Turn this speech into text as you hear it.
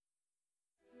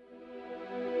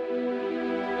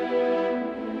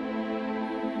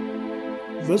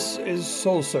This is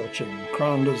Soul Searching,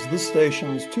 crowned as this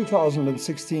station's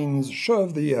 2016's Show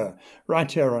of the Year, right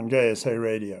here on GaySA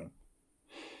Radio.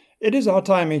 It is our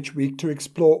time each week to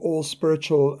explore all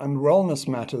spiritual and wellness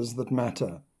matters that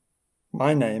matter.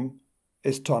 My name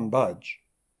is Tom Budge.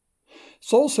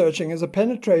 Soul Searching is a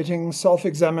penetrating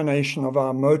self-examination of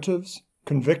our motives,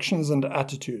 convictions, and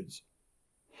attitudes.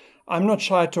 I'm not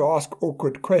shy to ask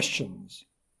awkward questions,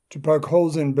 to poke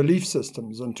holes in belief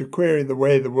systems, and to query the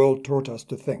way the world taught us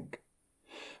to think.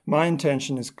 My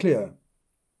intention is clear.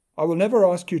 I will never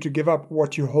ask you to give up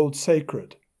what you hold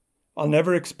sacred. I'll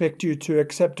never expect you to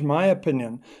accept my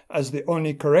opinion as the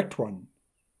only correct one.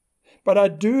 But I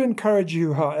do encourage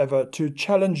you, however, to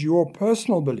challenge your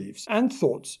personal beliefs and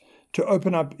thoughts, to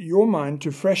open up your mind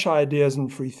to fresh ideas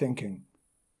and free thinking.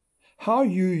 How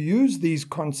you use these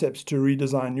concepts to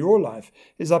redesign your life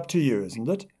is up to you, isn't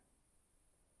it?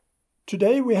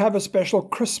 Today we have a special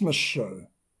Christmas show.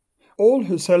 All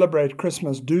who celebrate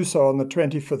Christmas do so on the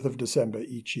 25th of December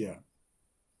each year.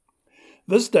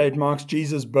 This date marks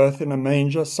Jesus' birth in a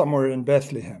manger somewhere in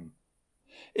Bethlehem.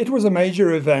 It was a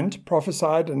major event,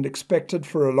 prophesied and expected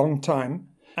for a long time,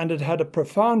 and it had a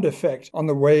profound effect on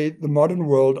the way the modern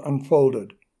world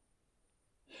unfolded.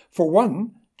 For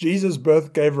one, Jesus'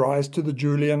 birth gave rise to the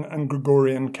Julian and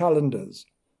Gregorian calendars,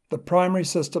 the primary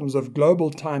systems of global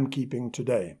timekeeping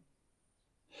today.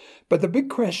 But the big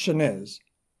question is,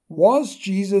 was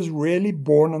Jesus really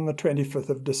born on the 25th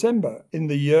of December, in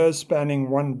the years spanning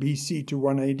 1 BC to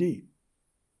 1 AD?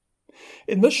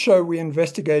 In this show we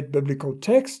investigate biblical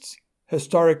texts,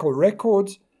 historical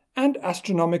records, and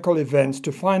astronomical events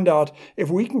to find out if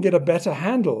we can get a better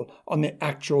handle on the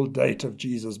actual date of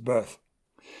Jesus' birth.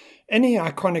 Any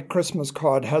iconic Christmas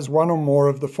card has one or more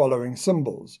of the following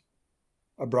symbols: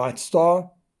 a bright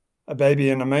star, a baby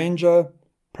in a manger,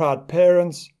 proud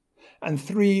parents, and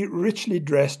 3 richly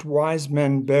dressed wise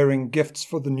men bearing gifts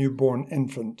for the newborn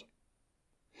infant.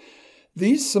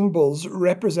 These symbols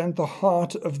represent the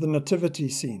heart of the nativity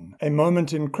scene, a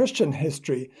moment in Christian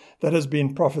history that has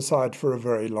been prophesied for a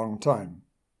very long time.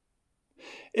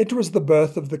 It was the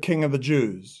birth of the King of the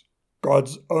Jews,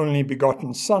 God's only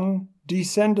begotten Son,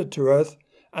 descended to earth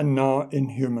and now in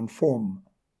human form.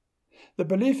 The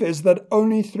belief is that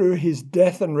only through his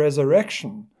death and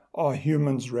resurrection are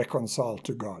humans reconciled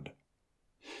to God.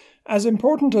 As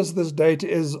important as this date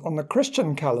is on the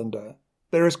Christian calendar,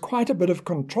 there is quite a bit of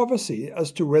controversy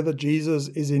as to whether Jesus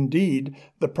is indeed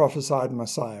the prophesied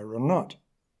Messiah or not.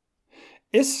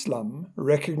 Islam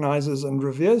recognizes and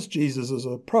reveres Jesus as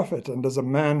a prophet and as a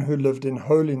man who lived in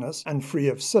holiness and free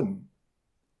of sin.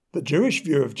 The Jewish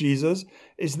view of Jesus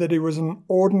is that he was an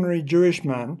ordinary Jewish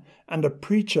man and a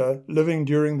preacher living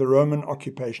during the Roman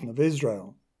occupation of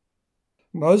Israel.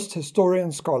 Most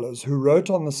historian scholars who wrote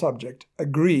on the subject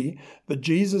agree that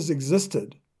Jesus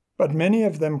existed, but many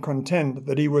of them contend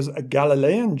that he was a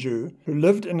Galilean Jew who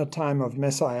lived in a time of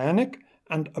messianic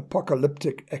and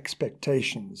apocalyptic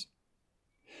expectations.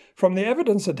 From the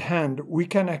evidence at hand, we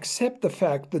can accept the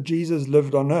fact that Jesus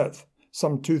lived on earth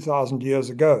some 2,000 years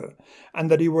ago, and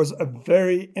that he was a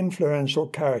very influential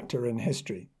character in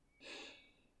history.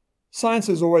 Science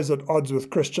is always at odds with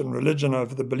Christian religion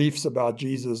over the beliefs about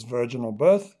Jesus' virginal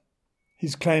birth,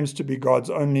 his claims to be God's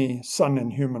only Son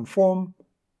in human form,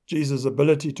 Jesus'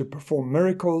 ability to perform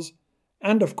miracles,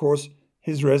 and of course,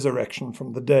 his resurrection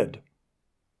from the dead.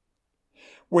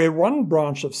 Where one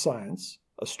branch of science,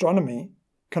 astronomy,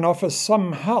 can offer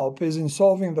some help is in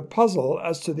solving the puzzle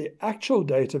as to the actual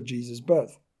date of Jesus'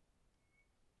 birth.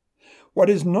 What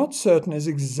is not certain is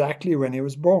exactly when he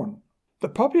was born. The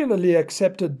popularly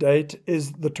accepted date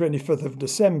is the 25th of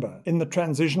December, in the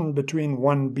transition between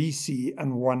 1 BC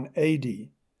and 1 AD.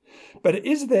 But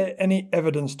is there any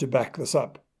evidence to back this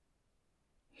up?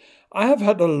 I have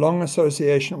had a long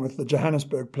association with the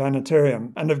Johannesburg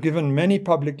Planetarium and have given many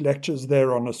public lectures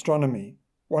there on astronomy.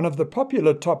 One of the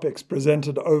popular topics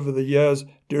presented over the years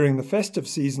during the festive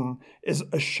season is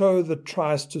a show that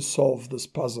tries to solve this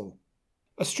puzzle.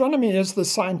 Astronomy is the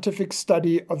scientific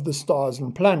study of the stars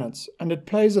and planets, and it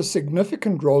plays a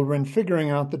significant role when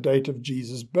figuring out the date of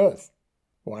Jesus' birth.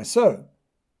 Why so?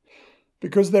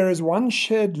 Because there is one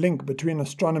shared link between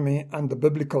astronomy and the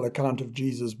biblical account of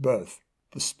Jesus' birth,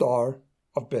 the Star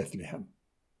of Bethlehem.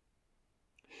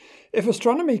 If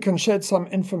astronomy can shed some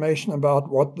information about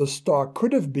what the star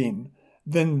could have been,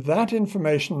 then that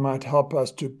information might help us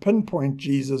to pinpoint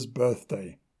Jesus'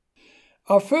 birthday.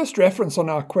 Our first reference on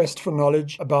our quest for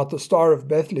knowledge about the Star of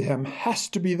Bethlehem has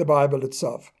to be the Bible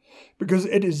itself, because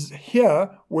it is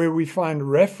here where we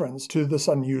find reference to this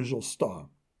unusual star.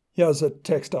 Here's a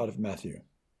text out of Matthew.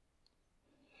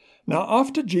 Now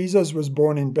after Jesus was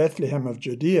born in Bethlehem of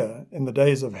Judea in the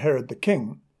days of Herod the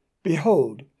king,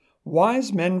 behold,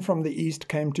 wise men from the east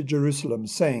came to Jerusalem,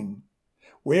 saying,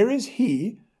 Where is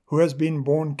he who has been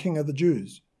born King of the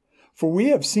Jews? For we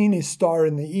have seen his star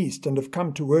in the east, and have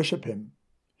come to worship him.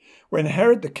 When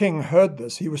Herod the king heard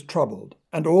this, he was troubled,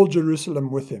 and all Jerusalem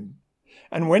with him.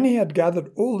 And when he had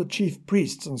gathered all the chief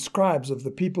priests and scribes of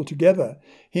the people together,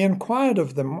 he inquired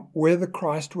of them where the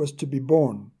Christ was to be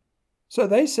born. So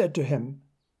they said to him,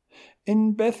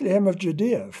 In Bethlehem of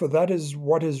Judea, for that is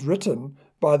what is written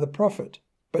by the prophet.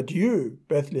 But you,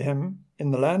 Bethlehem,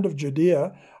 in the land of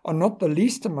Judea, are not the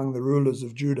least among the rulers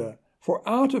of Judah, for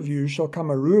out of you shall come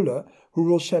a ruler who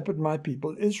will shepherd my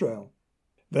people Israel.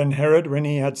 Then Herod, when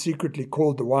he had secretly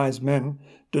called the wise men,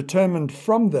 determined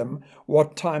from them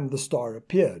what time the star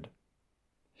appeared.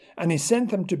 And he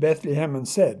sent them to Bethlehem and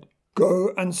said,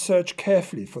 Go and search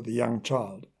carefully for the young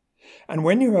child. And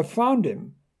when you have found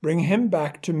him, bring him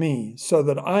back to me, so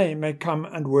that I may come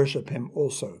and worship him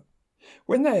also.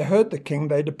 When they heard the king,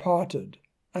 they departed.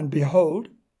 And behold,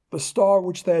 the star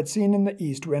which they had seen in the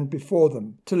east went before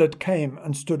them, till it came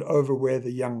and stood over where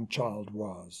the young child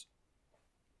was.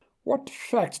 What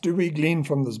facts do we glean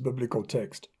from this biblical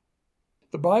text?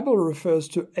 The Bible refers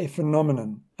to a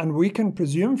phenomenon, and we can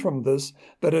presume from this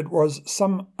that it was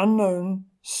some unknown,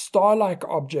 star-like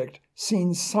object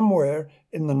seen somewhere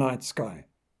in the night sky.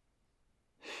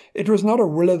 It was not a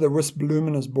will-o'-the-wisp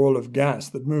luminous ball of gas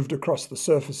that moved across the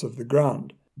surface of the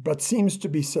ground, but seems to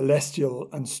be celestial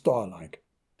and star-like.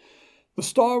 The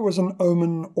star was an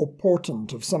omen or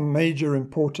portent of some major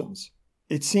importance.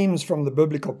 It seems from the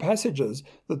biblical passages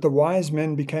that the wise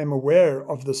men became aware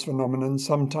of this phenomenon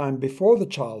sometime before the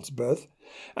child's birth,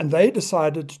 and they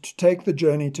decided to take the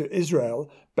journey to Israel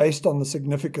based on the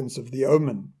significance of the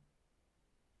omen.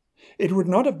 It would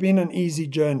not have been an easy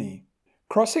journey.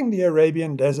 Crossing the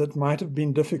Arabian desert might have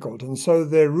been difficult, and so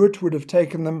their route would have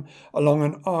taken them along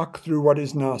an arc through what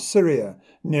is now Syria,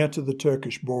 near to the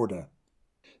Turkish border.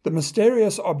 The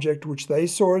mysterious object which they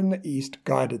saw in the east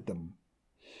guided them.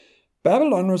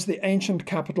 Babylon was the ancient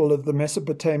capital of the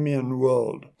Mesopotamian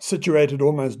world, situated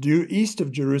almost due east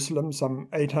of Jerusalem, some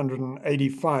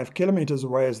 885 kilometers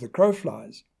away as the crow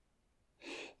flies.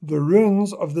 The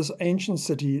ruins of this ancient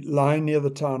city lie near the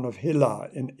town of Hilla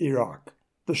in Iraq.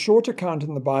 The short account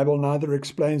in the Bible neither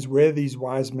explains where these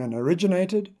wise men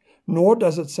originated, nor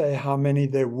does it say how many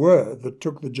there were that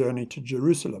took the journey to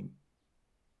Jerusalem.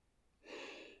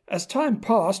 As time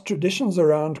passed, traditions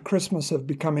around Christmas have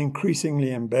become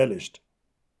increasingly embellished.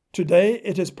 Today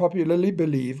it is popularly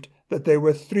believed that there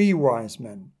were 3 wise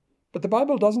men, but the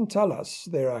Bible doesn't tell us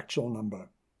their actual number.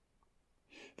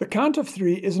 The count of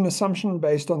 3 is an assumption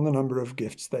based on the number of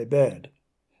gifts they bared.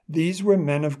 These were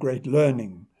men of great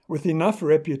learning, with enough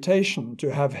reputation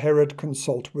to have Herod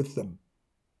consult with them.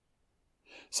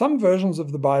 Some versions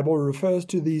of the Bible refers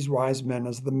to these wise men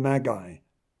as the Magi.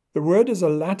 The word is a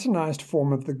Latinized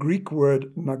form of the Greek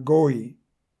word magoi,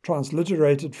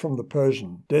 transliterated from the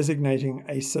Persian, designating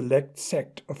a select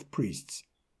sect of priests.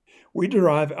 We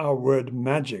derive our word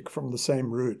magic from the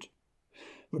same root.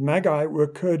 The Magi were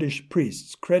Kurdish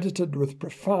priests credited with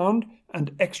profound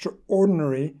and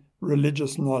extraordinary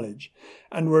religious knowledge,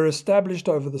 and were established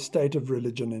over the state of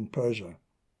religion in Persia.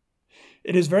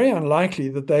 It is very unlikely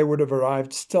that they would have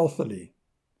arrived stealthily.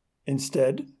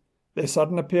 Instead, their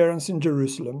sudden appearance in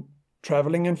Jerusalem,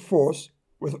 travelling in force,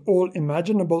 with all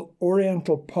imaginable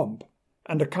oriental pomp,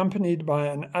 and accompanied by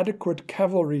an adequate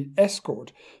cavalry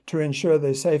escort to ensure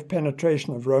their safe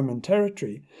penetration of Roman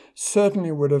territory,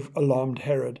 certainly would have alarmed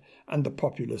Herod and the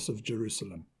populace of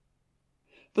Jerusalem.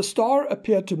 The star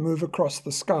appeared to move across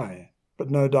the sky,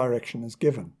 but no direction is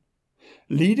given,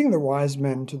 leading the wise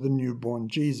men to the newborn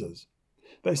Jesus.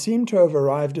 They seem to have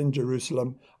arrived in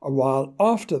Jerusalem a while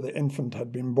after the infant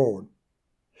had been born.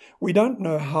 We don't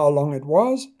know how long it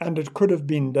was, and it could have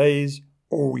been days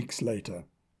or weeks later.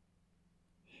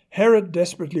 Herod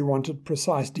desperately wanted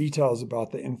precise details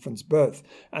about the infant's birth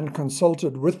and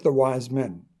consulted with the wise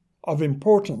men. Of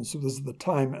importance was the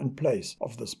time and place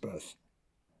of this birth.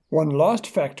 One last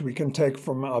fact we can take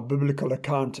from our biblical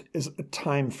account is a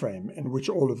time frame in which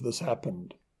all of this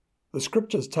happened. The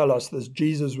scriptures tell us that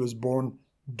Jesus was born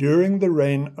during the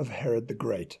reign of Herod the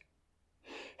Great.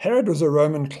 Herod was a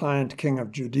Roman client king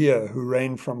of Judea who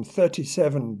reigned from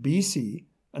 37 BC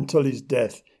until his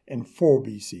death in 4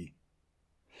 BC.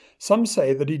 Some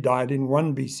say that he died in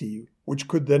 1 BC, which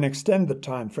could then extend the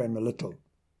time frame a little.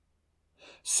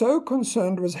 So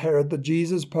concerned was Herod that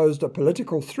Jesus posed a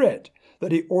political threat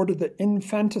that he ordered the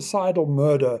infanticidal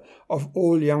murder of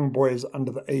all young boys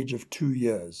under the age of 2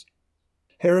 years.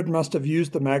 Herod must have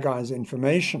used the Magi's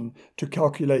information to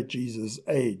calculate Jesus'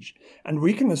 age, and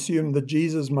we can assume that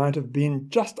Jesus might have been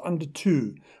just under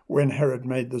 2 when Herod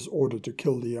made this order to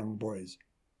kill the young boys.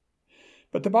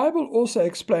 But the Bible also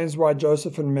explains why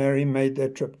Joseph and Mary made their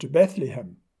trip to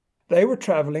Bethlehem. They were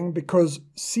traveling because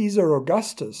Caesar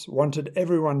Augustus wanted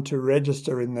everyone to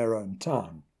register in their own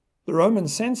town. The Roman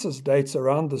census dates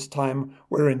around this time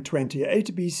were in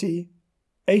 28 BC,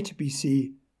 8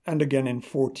 BC, and again in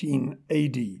 14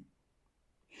 AD.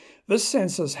 This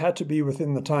census had to be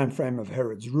within the time frame of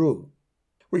Herod's rule.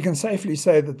 We can safely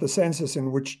say that the census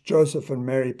in which Joseph and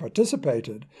Mary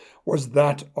participated was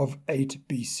that of 8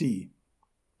 BC.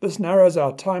 This narrows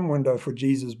our time window for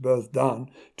Jesus' birth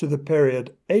down to the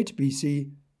period 8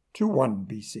 BC to 1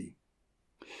 BC.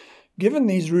 Given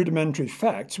these rudimentary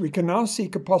facts, we can now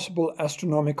seek a possible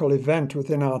astronomical event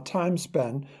within our time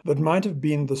span that might have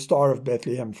been the Star of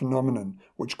Bethlehem phenomenon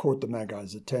which caught the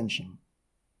Magi's attention.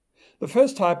 The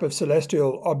first type of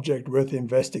celestial object worth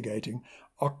investigating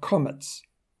are comets.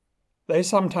 They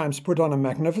sometimes put on a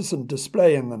magnificent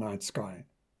display in the night sky.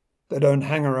 They don't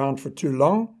hang around for too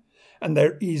long, and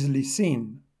they're easily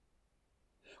seen.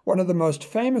 One of the most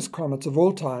famous comets of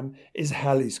all time is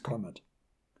Halley's Comet.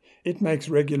 It makes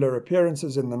regular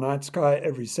appearances in the night sky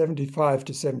every 75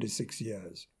 to 76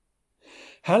 years.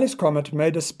 Halley's Comet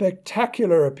made a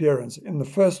spectacular appearance in the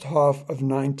first half of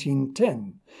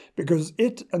 1910 because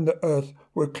it and the Earth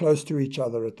were close to each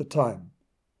other at the time.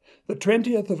 The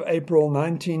 20th of April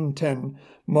 1910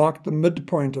 marked the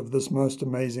midpoint of this most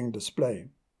amazing display.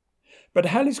 But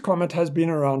Halley's Comet has been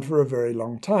around for a very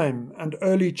long time, and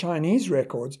early Chinese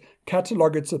records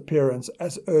catalogue its appearance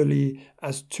as early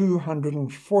as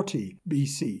 240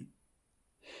 BC.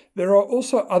 There are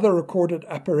also other recorded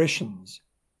apparitions,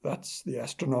 that's the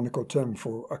astronomical term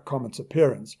for a comet's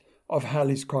appearance, of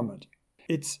Halley's Comet.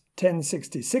 Its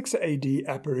 1066 AD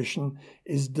apparition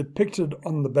is depicted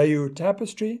on the Bayeux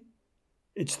Tapestry.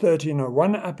 Its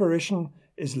 1301 apparition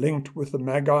is linked with the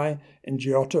Magi in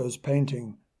Giotto's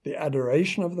painting The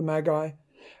Adoration of the Magi,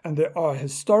 and there are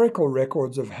historical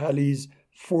records of Halley's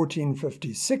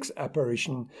 1456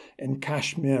 apparition in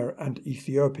Kashmir and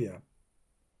Ethiopia.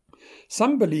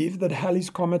 Some believe that Halley's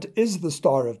Comet is the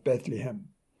Star of Bethlehem,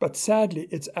 but sadly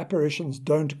its apparitions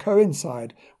don't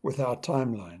coincide with our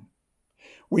timeline.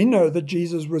 We know that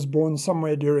Jesus was born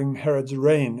somewhere during Herod's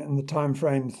reign in the time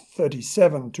frame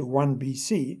 37 to 1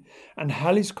 BC, and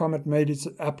Halley's Comet made its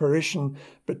apparition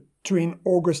between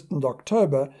August and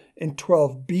October in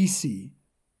 12 BC,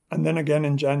 and then again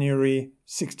in January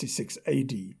 66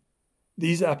 AD.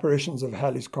 These apparitions of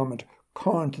Halley's Comet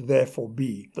can't therefore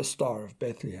be the Star of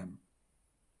Bethlehem.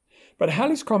 But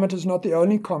Halley's Comet is not the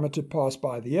only comet to pass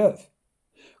by the Earth.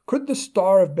 Could the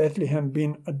Star of Bethlehem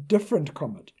been a different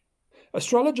comet?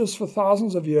 Astrologers for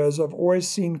thousands of years have always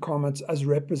seen comets as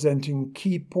representing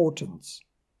key portents.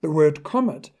 The word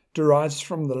comet derives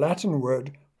from the Latin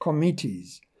word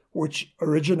cometes, which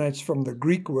originates from the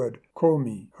Greek word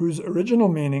komi, whose original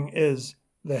meaning is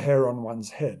the hair on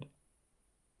one's head.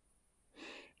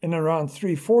 In around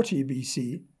 340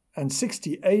 BC and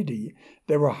 60 AD,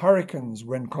 there were hurricanes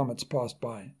when comets passed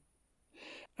by.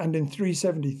 And in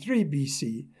 373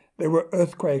 BC, there were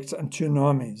earthquakes and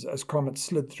tsunamis as comets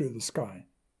slid through the sky.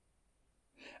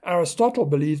 Aristotle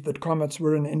believed that comets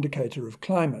were an indicator of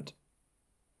climate.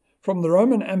 From the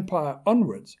Roman Empire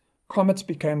onwards, comets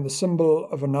became the symbol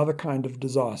of another kind of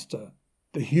disaster,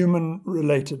 the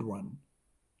human-related one.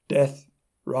 Death,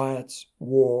 riots,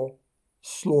 war,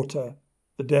 slaughter,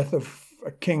 the death of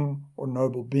a king or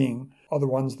noble being are the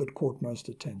ones that caught most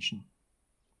attention.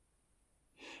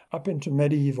 Up into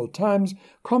medieval times,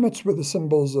 comets were the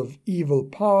symbols of evil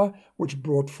power which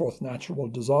brought forth natural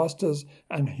disasters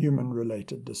and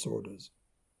human-related disorders.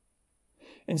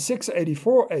 In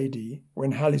 684 AD,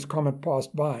 when Halley's Comet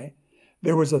passed by,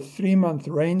 there was a 3-month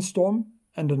rainstorm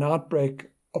and an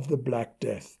outbreak of the Black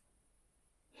Death.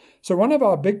 So one of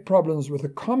our big problems with a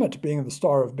comet being the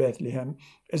Star of Bethlehem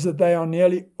is that they are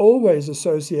nearly always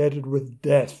associated with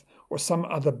death or some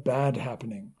other bad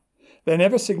happening. They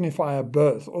never signify a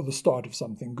birth or the start of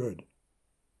something good.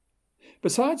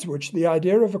 Besides which, the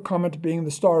idea of a comet being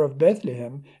the Star of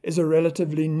Bethlehem is a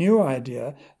relatively new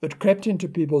idea that crept into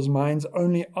people's minds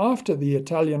only after the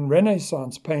Italian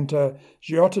Renaissance painter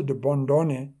Giotto da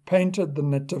Bondone painted the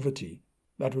Nativity.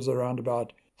 That was around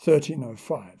about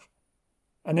 1305.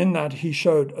 And in that he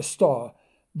showed a star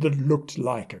that looked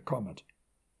like a comet.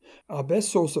 Our best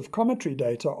source of cometary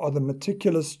data are the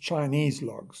meticulous Chinese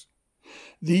logs.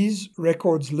 These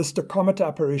records list a comet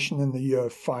apparition in the year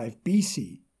 5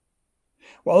 BC.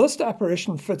 While this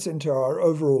apparition fits into our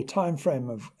overall time frame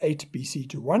of 8 BC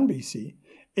to 1 BC,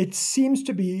 it seems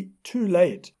to be too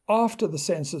late after the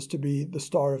census to be the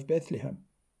Star of Bethlehem.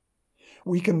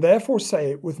 We can therefore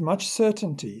say with much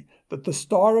certainty that the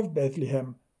Star of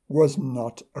Bethlehem was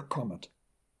not a comet.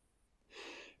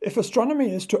 If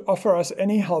astronomy is to offer us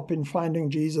any help in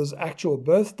finding Jesus' actual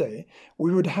birthday,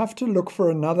 we would have to look for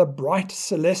another bright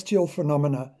celestial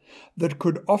phenomena that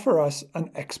could offer us an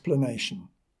explanation.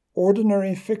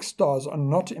 Ordinary fixed stars are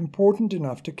not important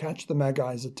enough to catch the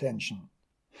Magi's attention.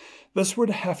 This would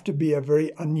have to be a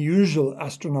very unusual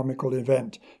astronomical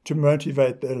event to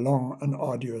motivate their long and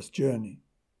arduous journey.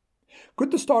 Could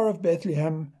the Star of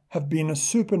Bethlehem have been a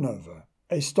supernova,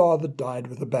 a star that died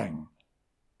with a bang?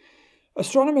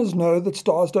 Astronomers know that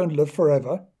stars don't live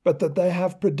forever, but that they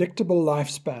have predictable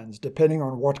lifespans depending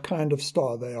on what kind of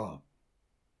star they are.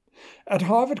 At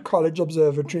Harvard College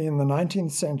Observatory in the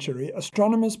 19th century,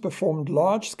 astronomers performed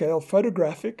large-scale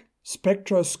photographic,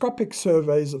 spectroscopic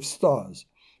surveys of stars,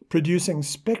 producing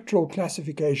spectral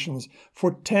classifications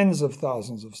for tens of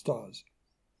thousands of stars.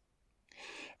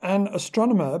 An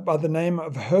astronomer by the name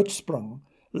of Hertzsprung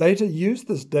later used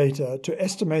this data to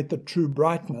estimate the true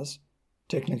brightness,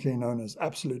 technically known as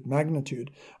absolute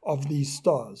magnitude, of these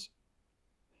stars.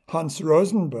 Hans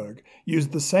Rosenberg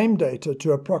used the same data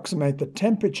to approximate the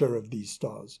temperature of these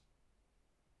stars.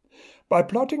 By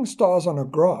plotting stars on a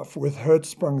graph with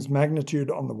Hertzsprung's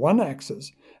magnitude on the one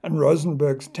axis and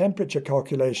Rosenberg's temperature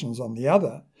calculations on the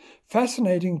other,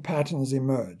 fascinating patterns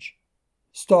emerge.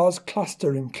 Stars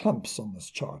cluster in clumps on this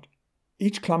chart.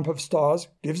 Each clump of stars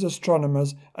gives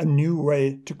astronomers a new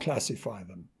way to classify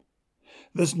them.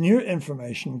 This new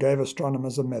information gave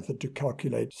astronomers a method to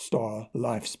calculate star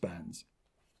lifespans.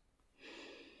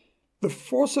 The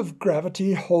force of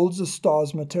gravity holds a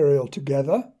star's material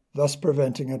together, thus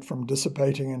preventing it from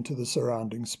dissipating into the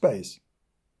surrounding space.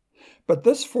 But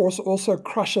this force also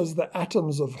crushes the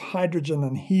atoms of hydrogen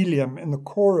and helium in the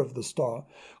core of the star,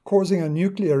 causing a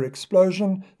nuclear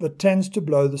explosion that tends to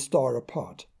blow the star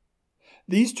apart.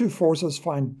 These two forces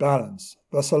find balance,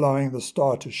 thus allowing the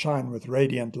star to shine with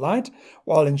radiant light,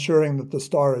 while ensuring that the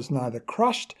star is neither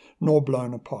crushed nor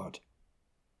blown apart.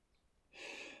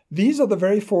 These are the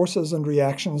very forces and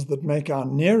reactions that make our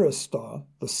nearest star,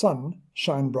 the Sun,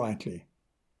 shine brightly.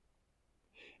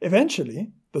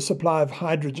 Eventually, the supply of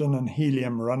hydrogen and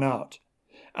helium run out,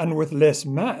 and with less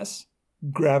mass,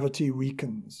 gravity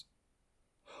weakens.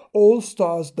 All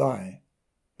stars die,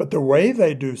 but the way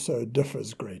they do so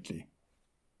differs greatly.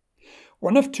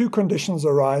 One of two conditions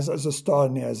arise as a star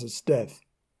nears its death.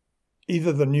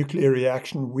 Either the nuclear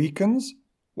reaction weakens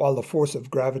while the force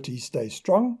of gravity stays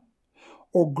strong,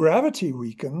 or gravity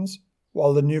weakens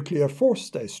while the nuclear force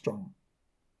stays strong.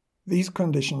 These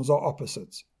conditions are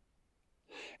opposites.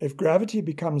 If gravity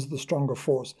becomes the stronger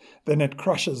force, then it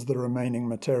crushes the remaining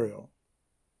material.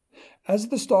 As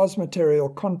the star's material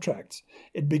contracts,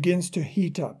 it begins to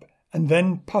heat up and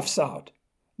then puffs out,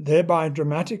 thereby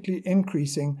dramatically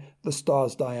increasing the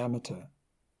star's diameter.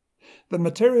 The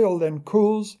material then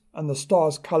cools and the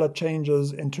star's color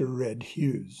changes into red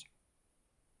hues.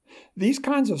 These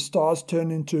kinds of stars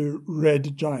turn into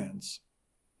red giants.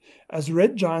 As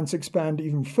red giants expand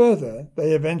even further,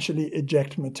 they eventually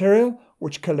eject material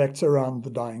which collects around the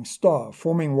dying star,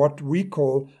 forming what we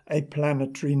call a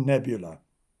planetary nebula.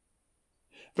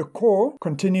 The core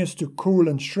continues to cool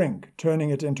and shrink, turning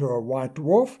it into a white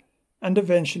dwarf, and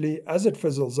eventually, as it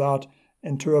fizzles out,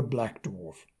 into a black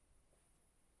dwarf.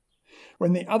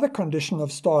 When the other condition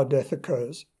of star death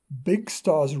occurs, big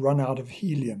stars run out of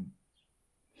helium.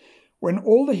 When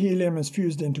all the helium is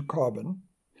fused into carbon,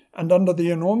 and under the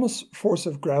enormous force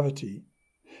of gravity,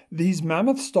 these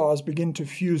mammoth stars begin to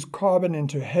fuse carbon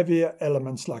into heavier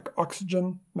elements like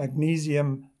oxygen,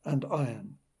 magnesium, and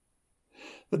iron.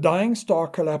 The dying star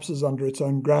collapses under its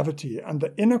own gravity, and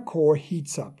the inner core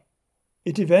heats up.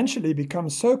 It eventually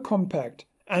becomes so compact,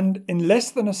 and in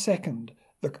less than a second,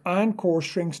 the iron core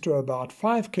shrinks to about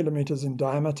 5 kilometers in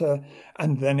diameter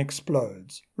and then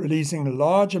explodes, releasing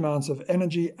large amounts of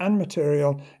energy and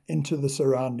material into the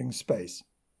surrounding space.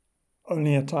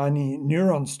 Only a tiny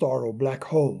neutron star or black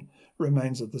hole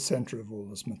remains at the center of all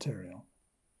this material.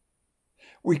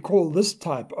 We call this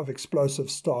type of explosive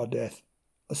star death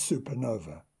a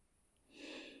supernova.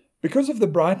 Because of the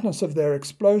brightness of their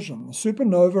explosion,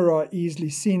 supernovae are easily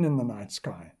seen in the night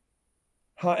sky.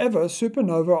 However,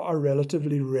 supernovae are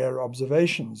relatively rare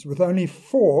observations, with only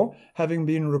 4 having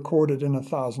been recorded in a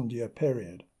 1,000-year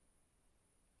period.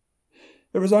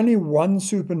 There was only one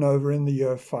supernova in the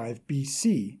year 5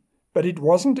 BC, but it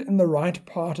wasn't in the right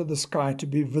part of the sky to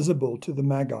be visible to the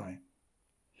Magi.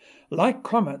 Like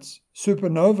comets,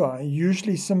 supernovae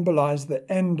usually symbolize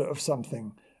the end of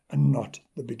something and not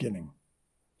the beginning.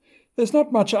 There's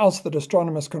not much else that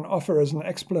astronomers can offer as an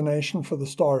explanation for the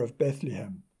Star of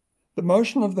Bethlehem. The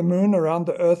motion of the moon around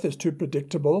the Earth is too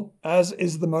predictable, as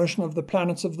is the motion of the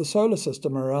planets of the solar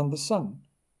system around the sun.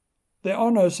 There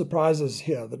are no surprises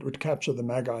here that would capture the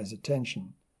Magi's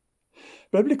attention.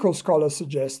 Biblical scholars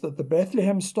suggest that the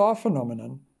Bethlehem star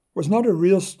phenomenon was not a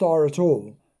real star at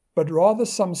all, but rather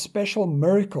some special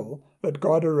miracle that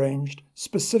God arranged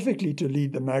specifically to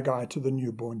lead the Magi to the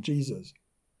newborn Jesus.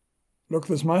 Look,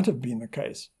 this might have been the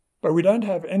case, but we don't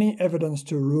have any evidence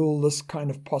to rule this kind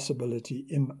of possibility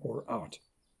in or out.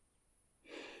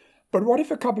 But what if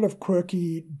a couple of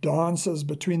quirky dances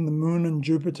between the Moon and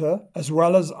Jupiter, as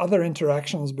well as other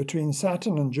interactions between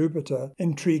Saturn and Jupiter,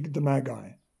 intrigued the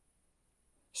Magi?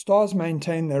 Stars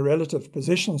maintain their relative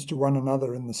positions to one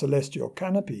another in the celestial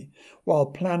canopy, while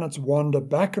planets wander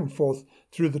back and forth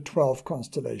through the 12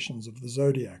 constellations of the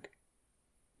zodiac.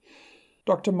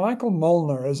 Dr. Michael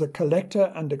Molnar is a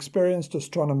collector and experienced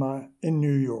astronomer in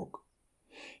New York.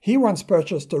 He once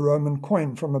purchased a Roman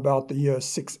coin from about the year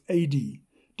 6 AD,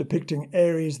 depicting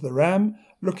Aries the ram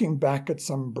looking back at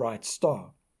some bright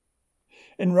star.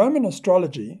 In Roman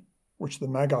astrology, which the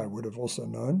Magi would have also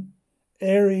known,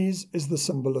 Aries is the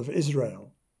symbol of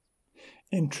Israel.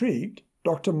 Intrigued,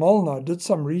 Dr. Molnar did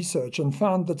some research and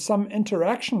found that some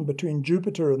interaction between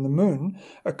Jupiter and the Moon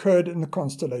occurred in the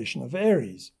constellation of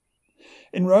Aries.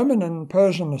 In Roman and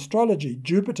Persian astrology,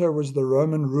 Jupiter was the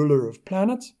Roman ruler of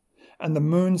planets, and the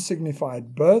Moon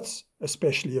signified births,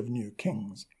 especially of new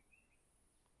kings.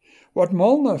 What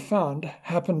Molnar found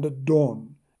happened at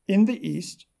dawn, in the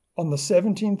east, on the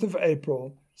 17th of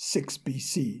April, 6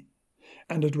 BC,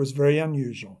 and it was very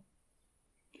unusual.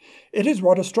 It is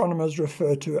what astronomers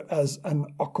refer to as an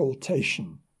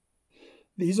occultation.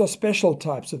 These are special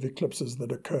types of eclipses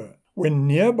that occur when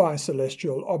nearby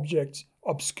celestial objects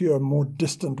obscure more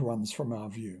distant ones from our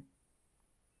view.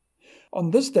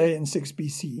 On this day in 6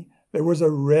 BC, there was a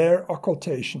rare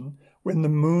occultation when the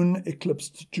Moon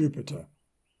eclipsed Jupiter.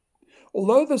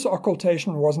 Although this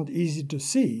occultation wasn't easy to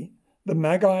see, the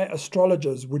Magi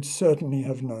astrologers would certainly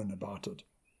have known about it.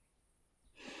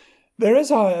 There is,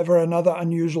 however, another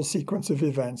unusual sequence of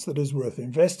events that is worth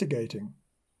investigating.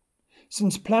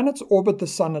 Since planets orbit the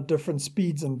Sun at different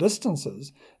speeds and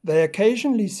distances, they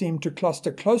occasionally seem to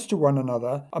cluster close to one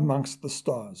another amongst the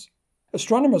stars.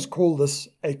 Astronomers call this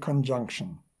a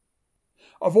conjunction.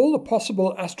 Of all the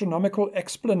possible astronomical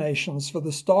explanations for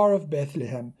the Star of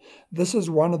Bethlehem, this is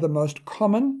one of the most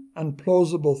common and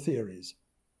plausible theories.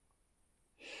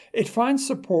 It finds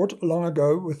support long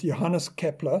ago with Johannes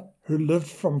Kepler, who lived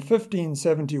from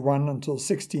 1571 until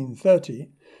 1630,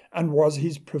 and was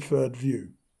his preferred view.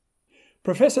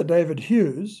 Professor David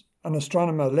Hughes, an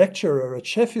astronomer lecturer at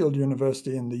Sheffield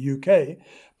University in the UK,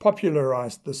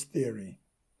 popularized this theory.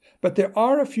 But there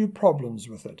are a few problems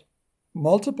with it.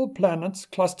 Multiple planets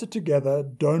clustered together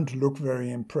don't look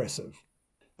very impressive.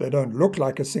 They don't look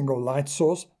like a single light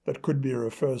source that could be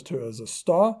referred to as a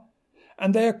star,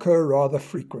 and they occur rather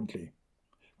frequently.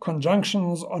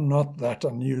 Conjunctions are not that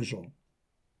unusual.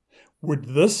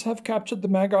 Would this have captured the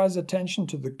Magi's attention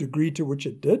to the degree to which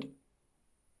it did?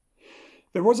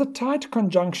 There was a tight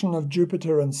conjunction of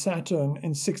Jupiter and Saturn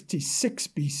in 66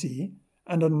 BC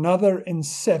and another in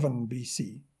 7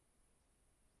 BC.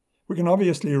 We can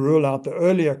obviously rule out the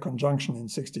earlier conjunction in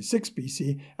 66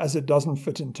 BC as it doesn't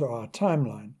fit into our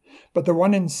timeline, but the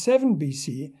one in 7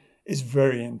 BC is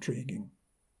very intriguing.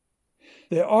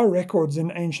 There are records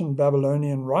in ancient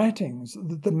Babylonian writings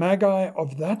that the Magi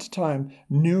of that time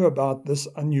knew about this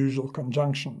unusual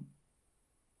conjunction.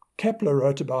 Kepler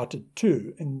wrote about it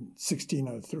too in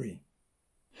 1603.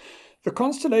 The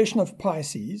constellation of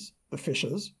Pisces, the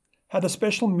fishes, had a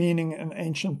special meaning in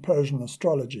ancient Persian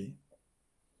astrology.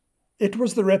 It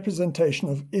was the representation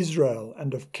of Israel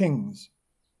and of kings.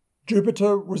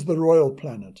 Jupiter was the royal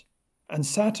planet, and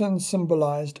Saturn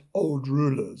symbolized old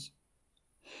rulers.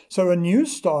 So a new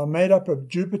star made up of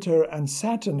Jupiter and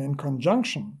Saturn in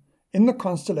conjunction in the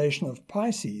constellation of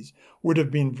Pisces would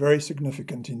have been very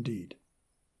significant indeed.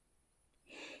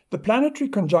 The planetary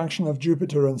conjunction of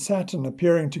Jupiter and Saturn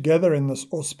appearing together in this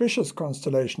auspicious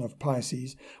constellation of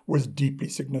Pisces was deeply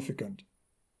significant.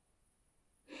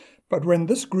 But when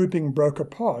this grouping broke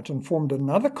apart and formed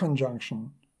another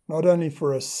conjunction, not only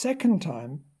for a second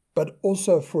time, but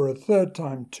also for a third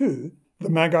time too, the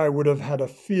Magi would have had a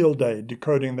field day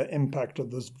decoding the impact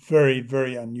of this very,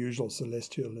 very unusual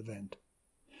celestial event.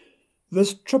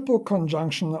 This triple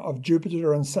conjunction of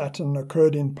Jupiter and Saturn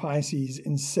occurred in Pisces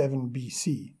in 7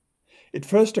 BC. It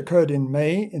first occurred in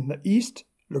May in the east,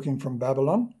 looking from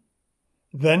Babylon.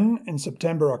 Then, in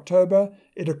September-October,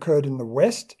 it occurred in the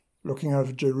west, looking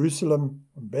over Jerusalem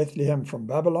and Bethlehem from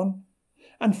Babylon.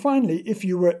 And finally, if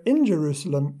you were in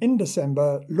Jerusalem in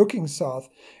December looking south,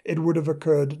 it would have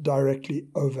occurred directly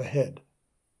overhead.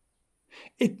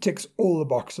 It ticks all the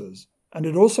boxes, and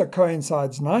it also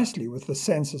coincides nicely with the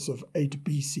census of 8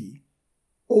 BC.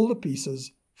 All the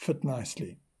pieces fit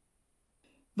nicely.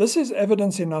 This is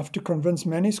evidence enough to convince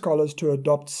many scholars to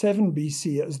adopt 7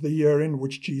 BC as the year in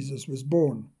which Jesus was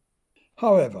born.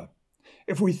 However,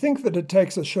 if we think that it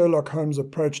takes a Sherlock Holmes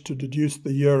approach to deduce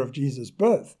the year of Jesus'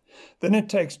 birth, then it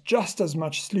takes just as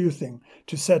much sleuthing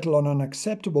to settle on an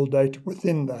acceptable date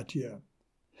within that year.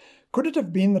 Could it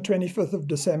have been the 25th of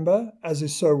December, as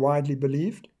is so widely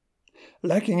believed?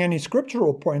 Lacking any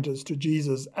scriptural pointers to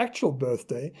Jesus' actual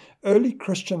birthday, early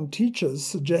Christian teachers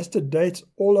suggested dates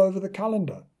all over the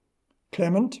calendar.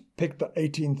 Clement picked the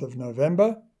 18th of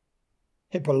November.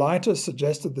 Hippolytus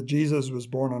suggested that Jesus was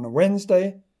born on a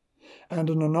Wednesday. And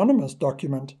an anonymous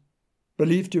document,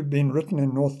 believed to have been written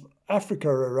in North Africa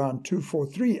around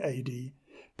 243 AD,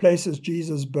 places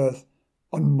Jesus' birth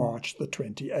on March the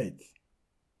 28th.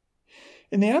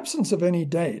 In the absence of any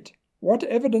date, what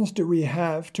evidence do we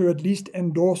have to at least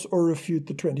endorse or refute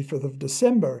the 25th of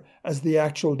December as the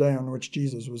actual day on which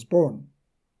Jesus was born?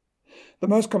 The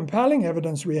most compelling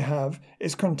evidence we have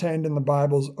is contained in the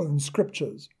Bible's own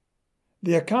scriptures.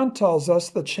 The account tells us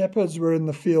that shepherds were in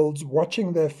the fields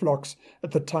watching their flocks at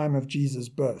the time of Jesus'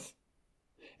 birth.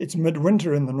 It's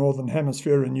midwinter in the northern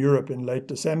hemisphere in Europe in late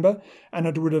December, and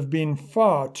it would have been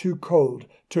far too cold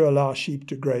to allow sheep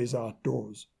to graze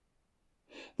outdoors.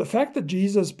 The fact that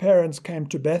Jesus' parents came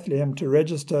to Bethlehem to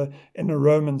register in a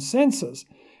Roman census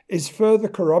is further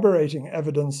corroborating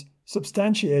evidence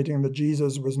substantiating that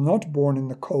Jesus was not born in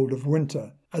the cold of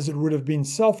winter, as it would have been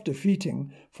self-defeating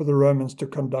for the Romans to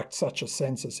conduct such a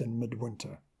census in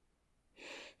midwinter.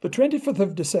 The 25th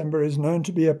of December is known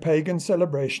to be a pagan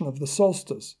celebration of the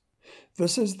solstice.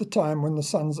 This is the time when the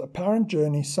sun's apparent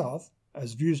journey south,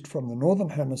 as viewed from the northern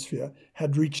hemisphere,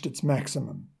 had reached its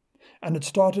maximum, and it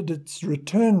started its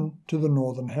return to the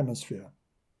northern hemisphere.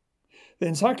 The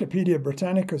Encyclopaedia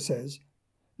Britannica says,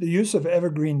 "The use of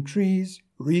evergreen trees,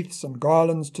 wreaths and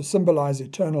garlands to symbolize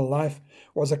eternal life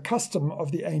was a custom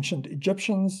of the ancient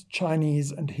Egyptians,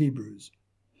 Chinese and Hebrews.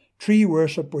 Tree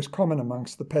worship was common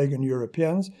amongst the pagan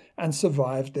Europeans and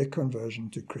survived their conversion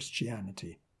to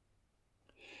Christianity."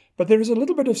 But there is a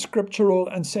little bit of scriptural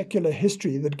and secular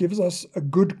history that gives us a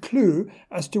good clue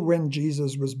as to when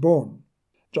Jesus was born.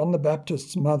 John the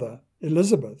Baptist's mother,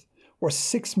 Elizabeth, was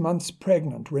 6 months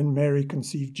pregnant when Mary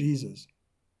conceived Jesus.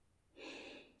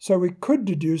 So we could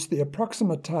deduce the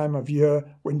approximate time of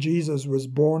year when Jesus was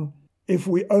born if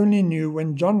we only knew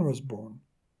when John was born.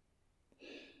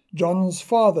 John's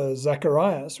father,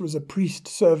 Zacharias, was a priest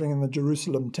serving in the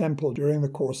Jerusalem temple during the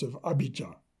course of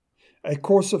Abijah, a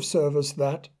course of service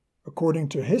that, according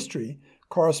to history,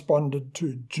 corresponded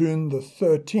to June the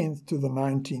 13th to the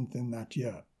 19th in that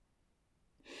year.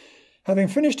 Having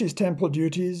finished his temple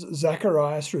duties,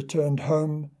 Zacharias returned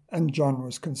home and John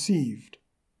was conceived.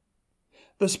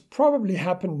 This probably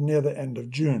happened near the end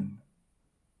of June.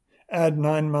 Add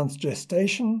 9 months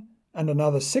gestation and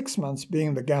another 6 months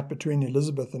being the gap between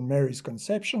Elizabeth and Mary's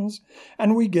conceptions,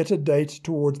 and we get a date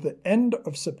towards the end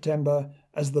of September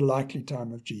as the likely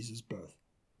time of Jesus' birth.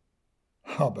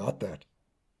 How about that?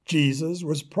 Jesus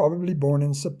was probably born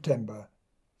in September,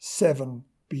 7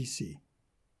 BC.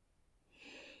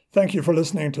 Thank you for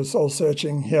listening to Soul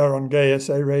Searching here on Gay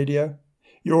SA Radio.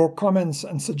 Your comments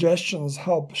and suggestions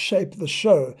help shape the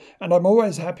show, and I'm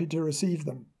always happy to receive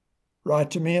them.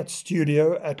 Write to me at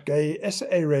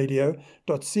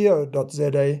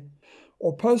studio@gaysaradio.co.za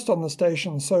or post on the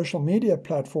station's social media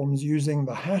platforms using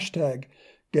the hashtag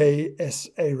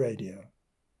GaySARadio.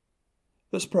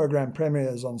 This program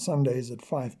premieres on Sundays at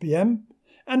 5 p.m.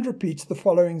 and repeats the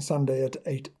following Sunday at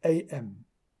 8 a.m.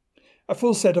 A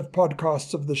full set of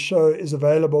podcasts of the show is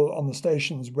available on the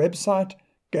station's website,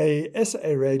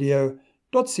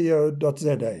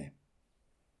 gaysaradio.co.za.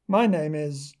 My name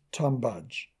is Tom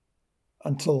Budge.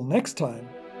 Until next time,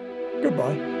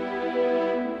 goodbye.